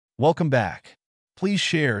Welcome back. Please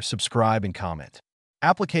share, subscribe, and comment.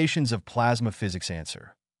 Applications of plasma physics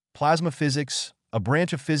answer. Plasma physics, a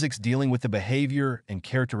branch of physics dealing with the behavior and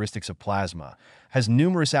characteristics of plasma, has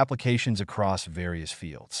numerous applications across various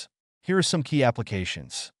fields. Here are some key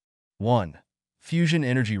applications. 1. Fusion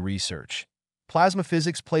energy research. Plasma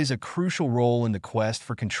physics plays a crucial role in the quest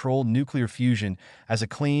for controlled nuclear fusion as a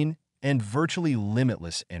clean and virtually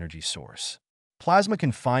limitless energy source. Plasma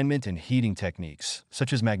confinement and heating techniques,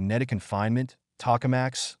 such as magnetic confinement,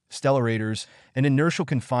 tokamaks, stellarators, and inertial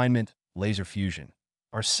confinement, laser fusion,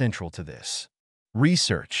 are central to this.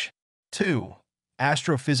 Research. 2.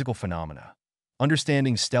 Astrophysical phenomena.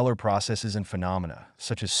 Understanding stellar processes and phenomena,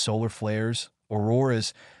 such as solar flares,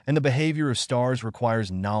 auroras, and the behavior of stars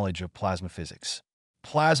requires knowledge of plasma physics.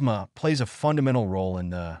 Plasma plays a fundamental role in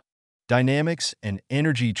the dynamics and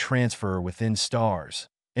energy transfer within stars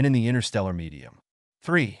and in the interstellar medium.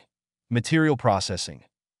 3. Material processing.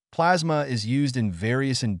 Plasma is used in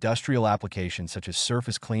various industrial applications such as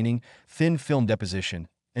surface cleaning, thin film deposition,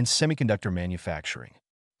 and semiconductor manufacturing.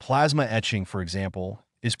 Plasma etching, for example,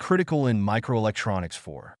 is critical in microelectronics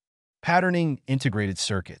for patterning integrated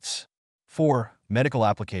circuits. 4. Medical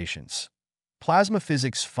applications. Plasma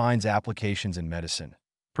physics finds applications in medicine,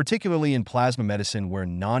 particularly in plasma medicine where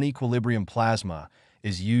non-equilibrium plasma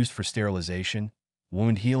is used for sterilization,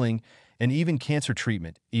 wound healing, and even cancer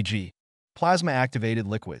treatment, e.g., plasma-activated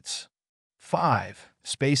liquids. 5.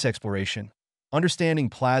 Space exploration. Understanding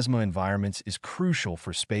plasma environments is crucial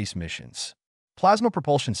for space missions. Plasma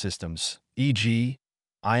propulsion systems, e.g.,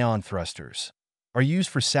 ion thrusters, are used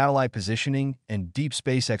for satellite positioning and deep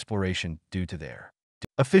space exploration due to their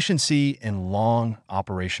efficiency and long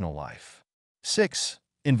operational life. 6.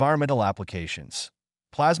 Environmental applications.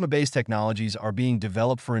 Plasma-based technologies are being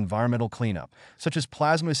developed for environmental cleanup, such as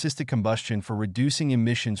plasma-assisted combustion for reducing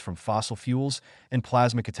emissions from fossil fuels and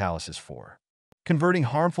plasma catalysis for converting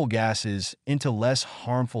harmful gases into less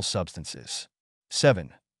harmful substances.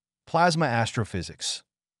 7. Plasma astrophysics.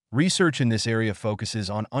 Research in this area focuses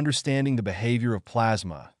on understanding the behavior of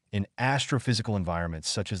plasma in astrophysical environments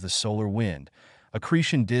such as the solar wind,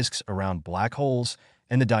 accretion disks around black holes,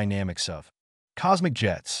 and the dynamics of cosmic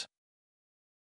jets.